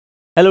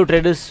Hello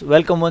traders,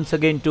 welcome once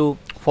again to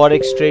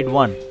Forex Trade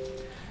 1.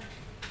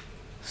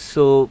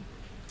 So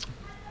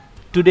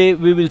today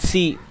we will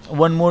see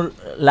one more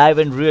live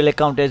and real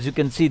account. As you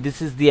can see,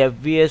 this is the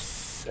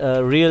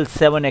FVS Real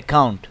 7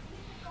 account,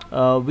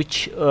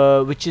 which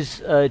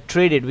is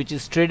traded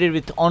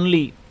with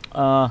only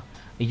Euro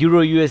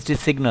USD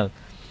signal.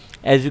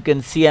 As you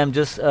can see, I'm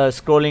just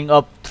scrolling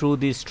up through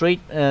the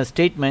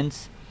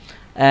statements,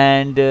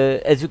 and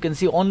as you can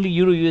see, only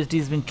Euro USD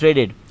has been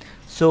traded.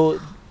 So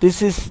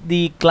this is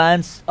the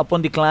clients,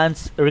 upon the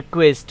client's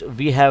request,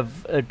 we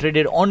have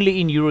traded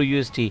only in Euro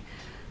USD.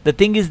 The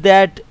thing is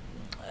that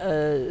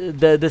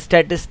the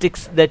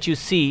statistics that you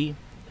see,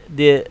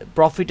 the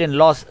profit and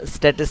loss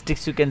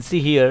statistics you can see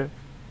here,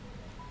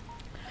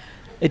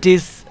 it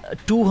is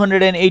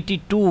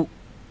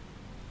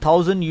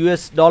 282,000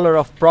 US dollar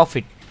of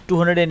profit,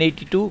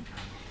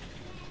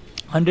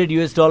 282,000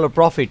 US dollar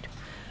profit,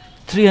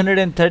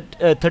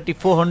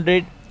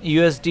 3,400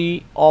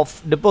 USD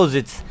of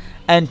deposits,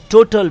 and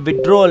total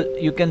withdrawal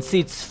you can see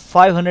it's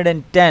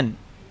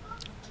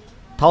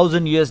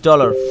 510,000 US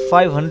dollar,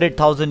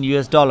 500,000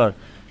 US dollar,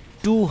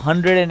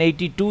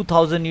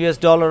 282,000 US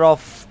dollar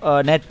of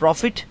net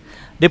profit,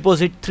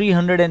 deposit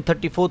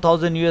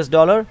 334,000 US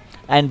dollar,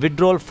 and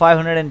withdrawal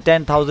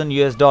 510,000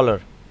 US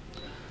dollar.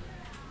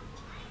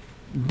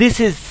 This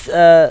is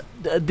a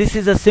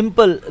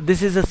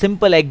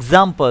simple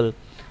example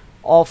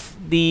of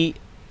the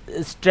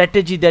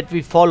strategy that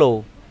we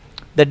follow,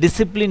 the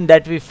discipline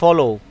that we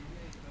follow,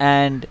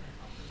 and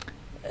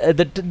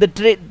the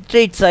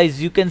trade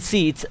size you can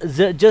see it's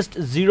just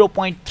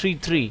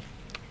 0.33,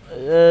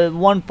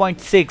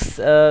 1.6,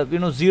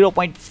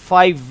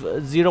 0.5,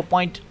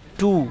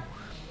 0.2.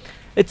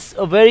 It's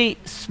a very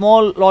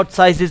small lot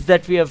sizes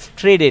that we have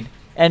traded,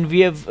 and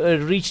we have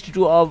reached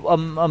to a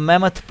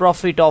mammoth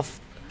profit of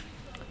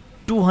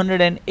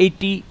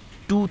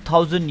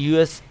 282,000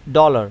 US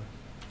dollar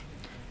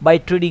by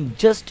trading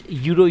just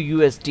Euro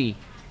USD.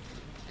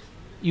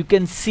 You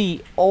can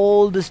see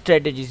all the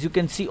strategies, you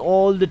can see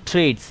all the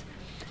trades.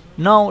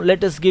 Now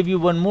let us give you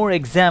one more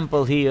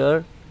example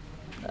here.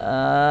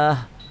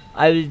 I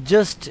will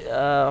just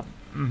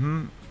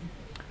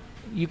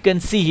you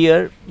can see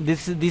here,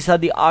 these are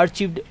the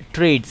archived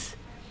trades.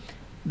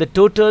 The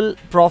total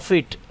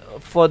profit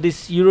for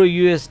this Euro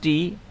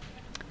USD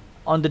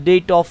on the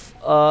date of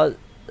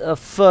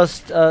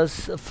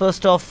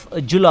 1st of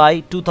July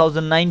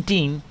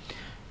 2019,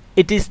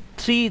 it is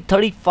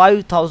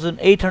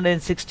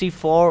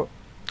 335,864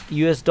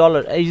 US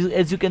dollar.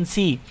 As you can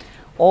see,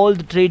 all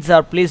the trades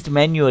are placed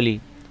manually.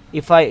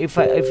 If I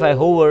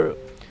hover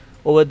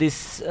over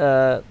this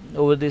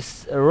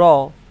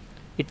raw,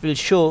 it will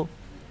show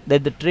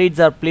that the trades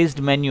are placed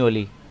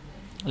manually.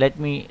 Let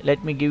me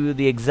give you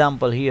the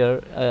example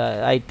here.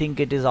 I think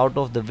it is out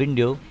of the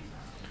window,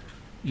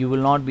 you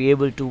will not be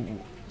able to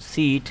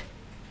see it,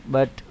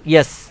 but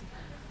yes,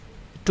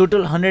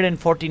 total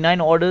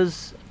 149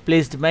 orders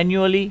placed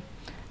manually,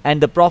 and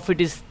the profit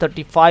is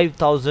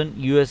 35,000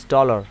 US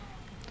dollar.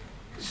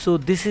 So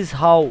this is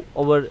how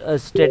our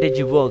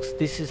strategy works.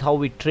 This is how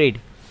we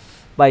trade.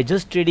 By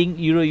just trading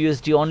Euro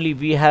USD only,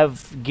 we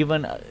have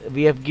given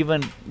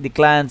the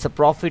clients a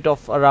profit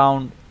of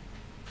around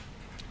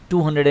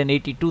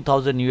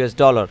 282,000 US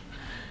dollar.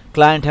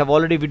 Client have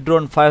already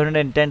withdrawn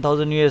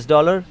 510,000 US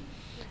dollar,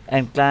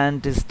 and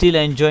client is still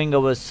enjoying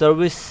our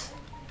service.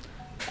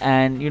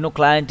 And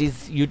client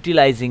is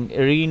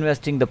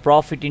reinvesting the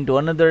profit into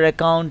another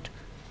account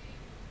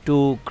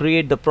to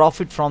create the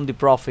profit from the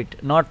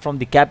profit, not from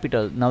the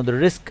capital. Now the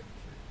risk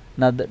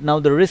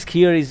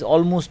here is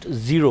almost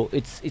zero.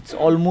 It's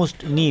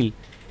almost nil.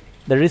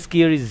 The risk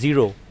here is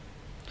zero.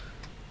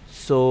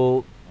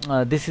 So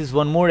this is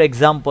one more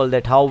example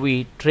that how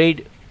we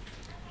trade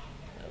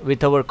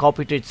with our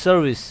copy trade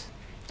service.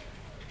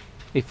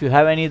 If you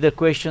have any other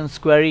questions,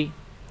 query,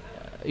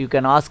 you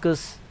can ask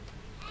us.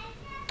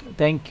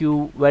 Thank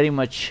you very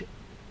much.